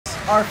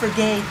or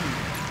forgave you.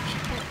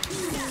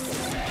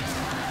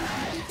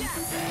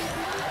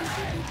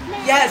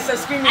 Yes, so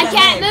screaming. I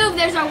can't move.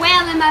 There's a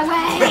whale in my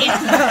way.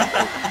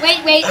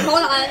 Wait,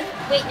 hold on.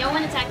 Wait, no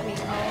one attacked me.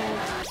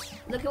 Oh,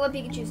 look at what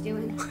Pikachu's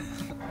doing.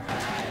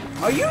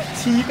 Are you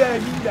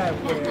teabagging that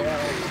whale?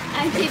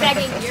 I'm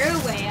teabagging your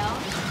whale.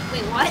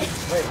 Wait, what?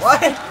 Wait,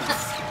 what?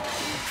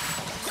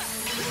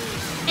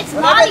 It's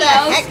Whatever the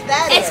Latios. heck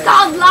that It's is.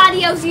 called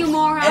Latios, you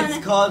moron.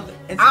 It's called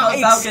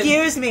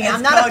excuse me,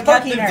 I'm not a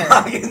Pokemon.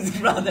 Falcon's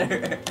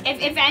brother.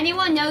 If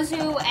anyone knows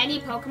who any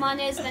Pokemon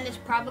is, then it's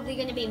probably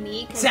going to be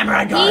me.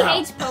 Samurai He Garo.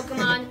 hates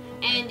Pokemon,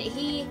 and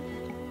he...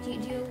 Do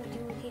you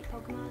hate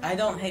Pokemon? I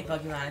don't hate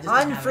Pokemon. I just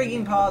don't have Unfreaking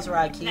any. pause where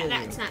I kill you.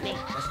 That's not me.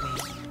 That's me.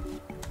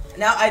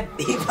 Now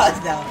he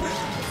paused now.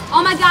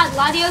 Oh my god,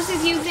 Latios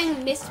is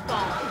using Mist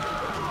Ball.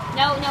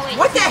 No, wait.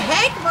 What the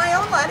heck? My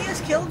own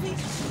Latios killed me?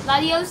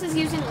 Latios is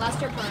using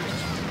Luster Purge.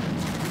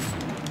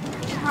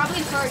 He can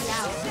probably purge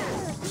out.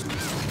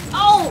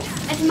 Oh,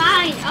 it's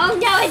mine. Oh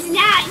no, it's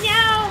not.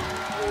 No.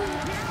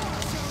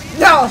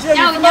 No, so No,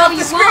 you come no, off you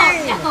the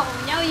screen. won't.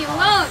 No, you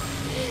won't.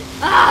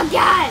 Oh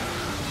god.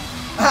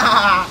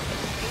 I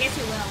guess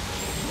you will.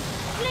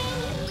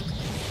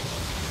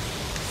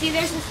 See,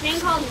 there's this thing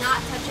called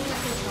not touching the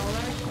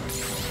controller.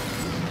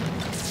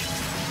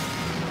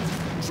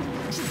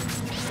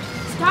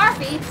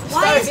 Starfy?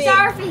 Why is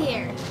Starfy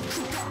here?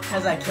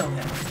 Because I killed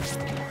him.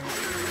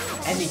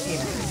 And he came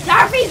in.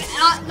 Starfy's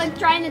like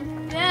trying to.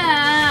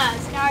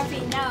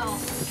 Starfy, no.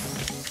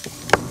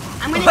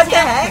 I'm gonna What the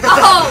tail. heck?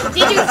 Oh,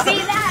 did you see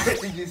that?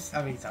 Did you?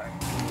 I mean, sorry.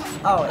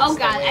 Oh, Oh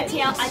god, I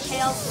tail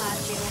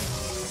slapped you.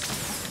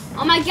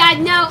 Oh my god,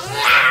 no!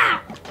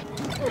 Ah!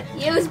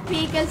 Use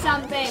Pika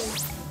something.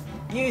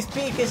 Use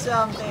Pika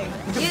something.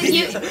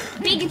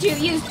 Pikachu,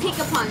 use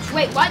Pika Punch.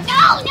 Wait, what?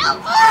 No!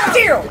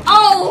 Zero.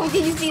 Oh,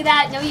 did you see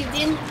that? No, you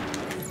didn't.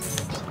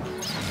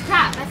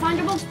 Crap, my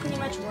Thunderbolt's pretty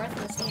much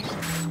worthless here.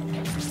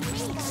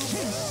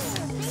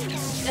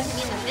 Doesn't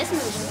mean that this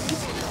move is.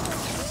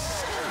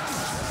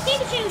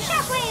 Pikachu,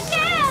 Shockwave,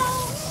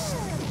 now!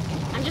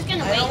 I'm just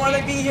gonna wait. I don't want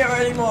to be here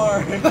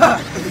anymore. You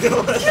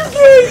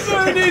guys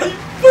aren't any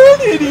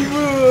fun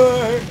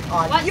anymore.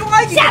 What? You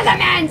like it?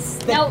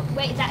 Salamence! No,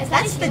 wait, is that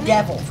That's a the human?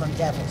 devil from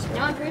Devil's. No,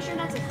 I'm pretty sure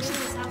that's a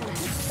human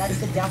Salamence. That's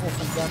the devil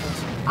from Devil's.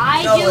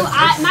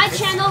 My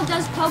channel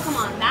does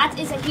Pokemon. That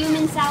is a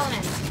human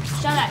Salamence.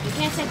 Shut up, you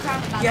can't say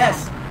crap about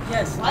Yes. that.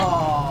 Yes. What?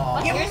 Oh.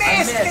 What? You Yours?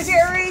 missed, I because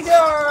you're a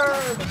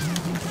retard.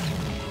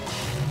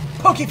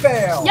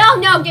 Pokefail.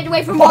 No, get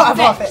away from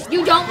Wobbuffet. Wobbuffet.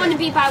 You don't want to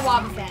be by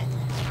Wobbuffet.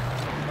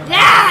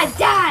 Ah,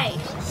 die!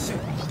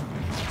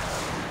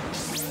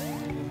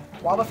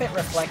 Wobbuffet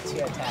reflects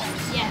your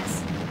attacks.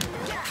 Yes.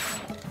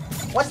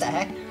 What the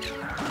heck?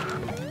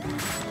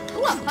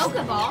 Ooh, a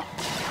Pokeball.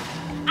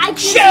 I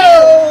choose Chew!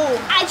 you.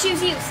 I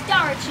choose you,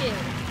 Starchu.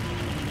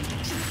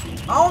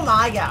 Oh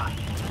my god.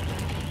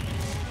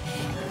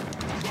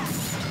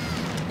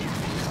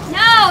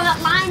 No, that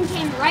line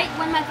came right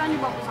when my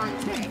Thunderbolt was on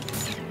its way.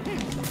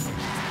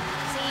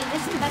 See,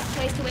 this is the best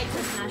place to wait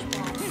for Smash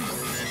Ball.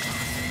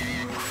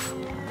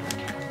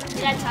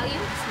 Did I tell you?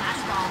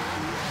 Smash Ball.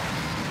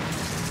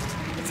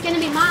 It's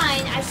gonna be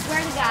mine. I swear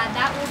to God,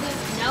 that will be.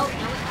 No, it's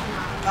not.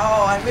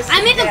 Oh, I missed it.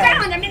 I'm in the again.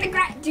 ground. I'm in the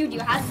ground. Dude, you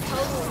had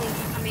totally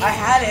amazing. I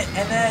had it,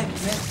 and then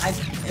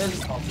it was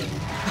bullshit.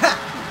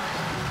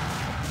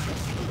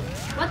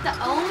 What the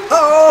own?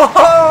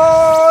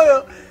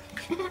 Oh!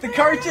 The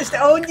cart just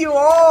owned you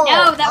all.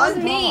 No, that was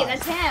me. Unpause.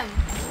 That's him.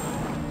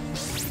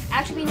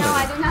 Actually, no,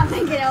 I do not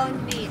think it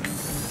owns me.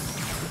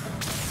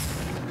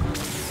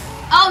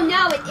 Oh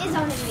no, it is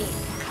owning me.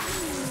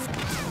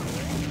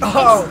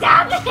 Oh.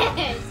 Stop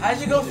it! How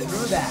did you go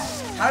through that?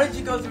 How did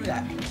you go through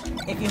that?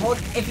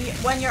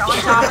 When you're on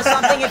top of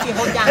something, if you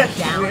hold down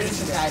down, you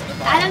can guide the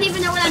ball. I don't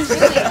even know what I'm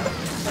doing.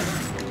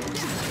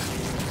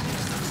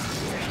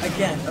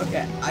 Again,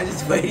 okay. I'm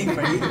just waiting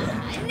for you.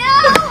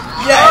 No!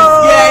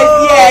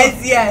 Yes,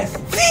 yes.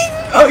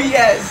 Oh,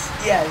 yes.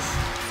 I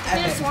could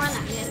have Epic. sworn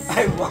that is.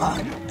 I won.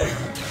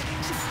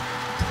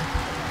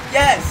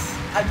 Yes,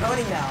 I'm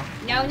voting now.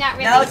 No, not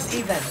really. Now it's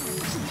even.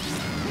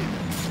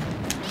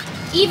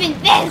 Even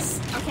this!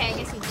 Okay, I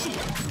guess you did.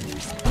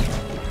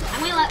 I'm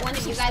gonna let one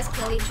of you guys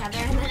kill each other,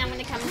 and then I'm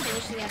gonna come and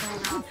finish the other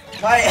one off.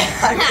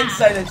 I'm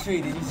inside the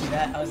tree. Did you see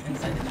that? I was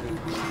inside the tree.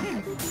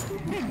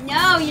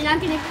 No, you're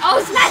not gonna.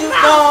 Oh, Smash No,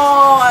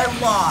 Ball! I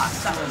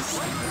lost. That was.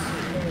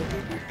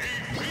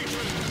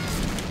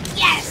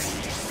 Yes!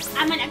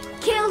 I'm gonna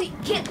kill you.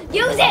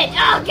 Use it!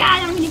 Oh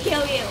god, I'm gonna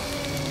kill you.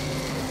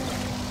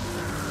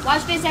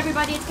 Watch this,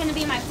 everybody. It's gonna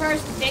be my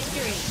first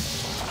victory.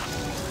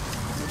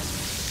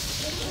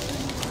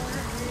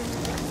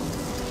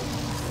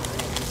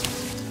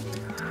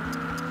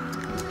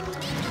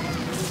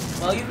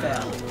 Well, you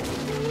failed.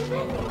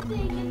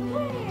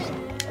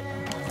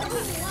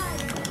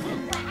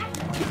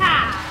 Ha!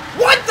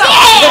 What the?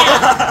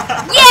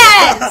 Yeah!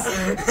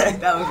 Yes!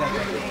 That was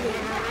epic.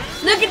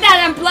 Look at that,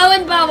 I'm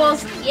blowing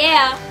bubbles.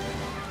 Yeah.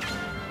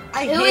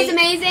 I It was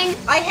amazing.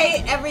 I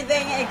hate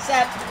everything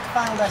except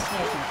Final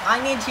Destination. I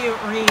need to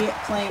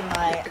reclaim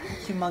my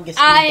humongous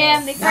ego. I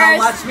am the Now first.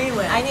 watch me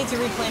win. I need to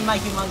reclaim my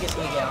humongous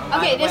ego.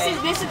 Okay, By the this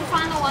way, is the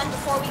final one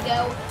before we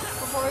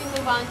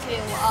move on to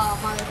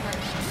Mario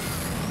Kart.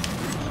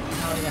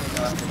 How are we gonna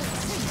go after this?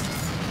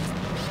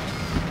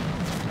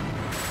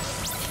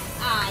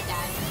 Ah, I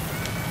died.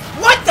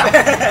 What the?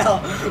 Fail!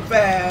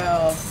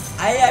 Fail!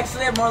 I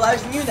actually have more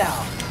lives than you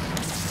now.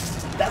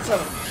 That's a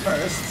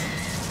first.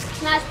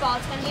 Smash ball,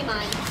 it's gonna be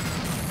mine.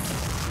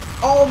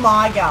 Oh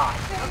my god.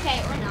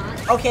 Okay, or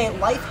not. Okay,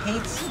 life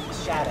hates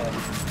shadow.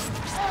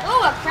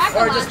 Oh, a cracker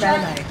Or launcher. just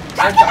Meta Knight. Or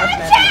Cracker Dark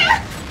Meta launcher!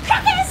 Knight.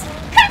 Crackers!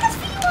 Crackers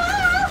for you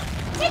all!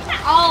 Take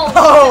that! Oh!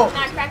 Oh.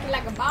 Not cracker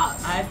like a boss.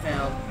 I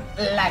failed.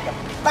 Like a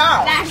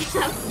bow. Like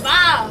a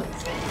boss.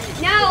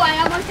 No, I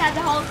almost had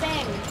the whole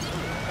thing.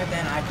 But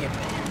then I give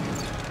it.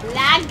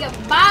 Like a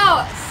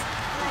boss.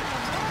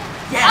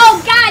 Yes!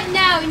 Oh God,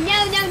 no! No!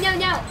 No! No!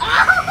 No!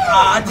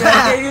 Oh! Did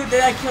I kill you?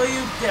 Did I kill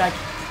you? Did I?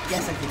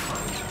 Yes, I did kill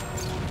you.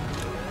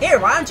 Here,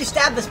 why don't you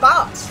stab this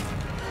box?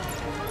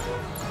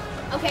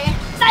 Okay,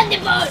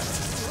 Thunderbolt!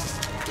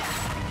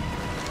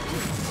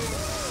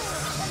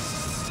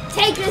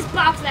 Take this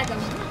box like a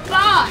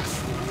boss!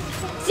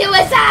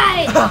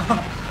 Suicide!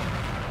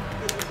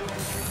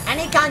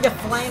 Any kind of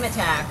flame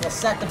attack will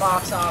set the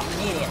box off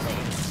immediately.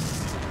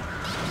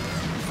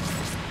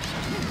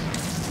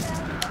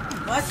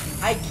 What?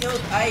 I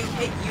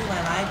hit you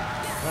and I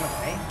went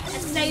away.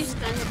 That's because I used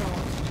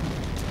Thunderbolt.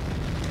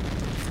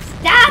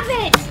 Stop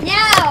it!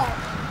 No!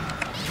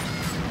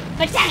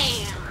 But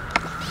damn!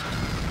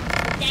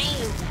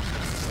 Damn!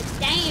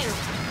 Damn!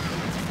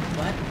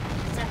 What?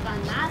 Step on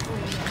my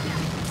foot.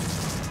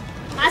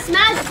 My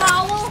smash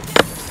ball!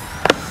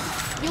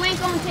 You ain't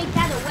gonna take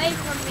that away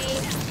from me.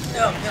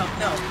 No.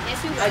 Yes,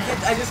 you will.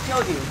 I just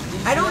killed you. Did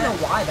you I don't see know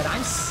that? why, but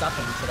I'm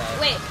sucking today.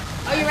 Wait,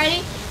 are you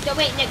ready? So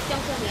wait, Nick,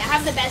 don't kill me. I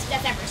have the best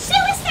death ever.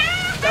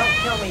 Suicide! Don't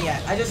kill me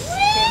yet. I just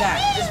came back.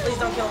 Just please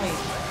don't kill me.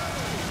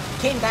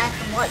 Came back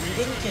from what? You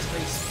didn't just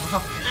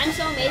respawn. I'm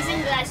so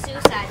amazing that I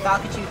suicided.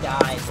 Falcachu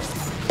died.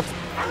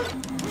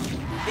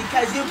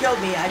 Because you killed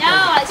me. I No,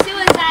 I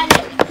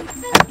suicided.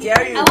 How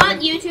dare you? I want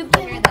YouTube to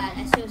hear that.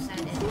 I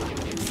suicided.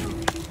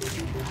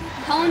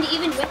 Honed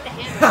even with the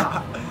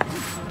hammer.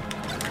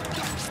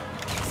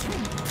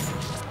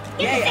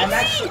 Yay! I've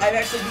actually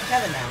beat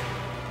Kevin now.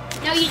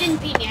 No, you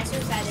didn't beat me. I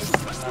suicided.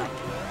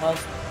 Well,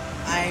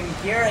 I'm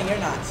here and you're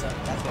not, so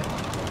that's good.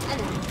 I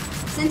know.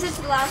 Since it's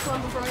the last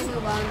one before we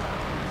move on,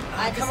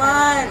 I Come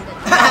decided on.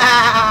 to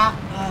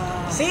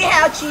end it. See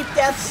how cheap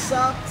deaths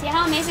suck? See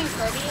how amazing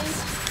Kirby is?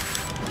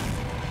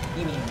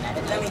 You mean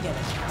Meta Let me Knight? get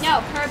it.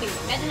 No, Kirby.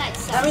 Meta Knight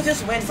Let me sucks.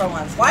 just win for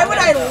once. Why would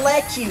I let?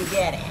 let you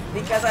get it?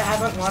 Because I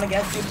haven't won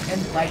against you in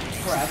like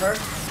forever.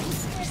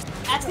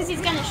 That's because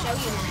he's gonna show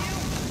you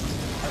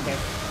now. Okay.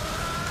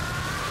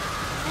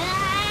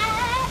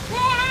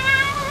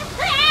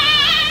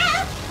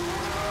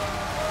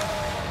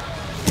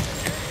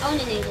 Own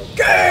enabled.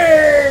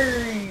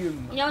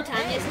 Game! You know what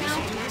time it is now?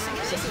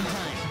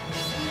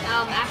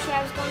 Actually,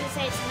 I was going to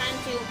say it's time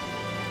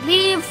to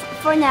leave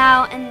for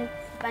now and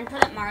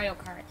put up Mario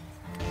Kart.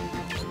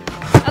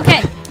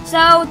 Okay,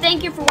 so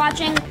thank you for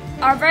watching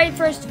our very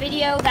first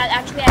video that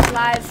actually has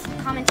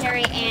live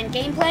commentary and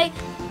gameplay.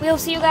 We'll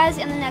see you guys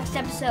in the next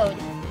episode.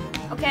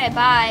 Okay,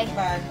 bye.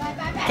 Bye.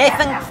 Okay,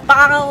 thanks,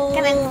 bye.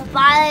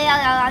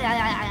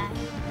 Bye.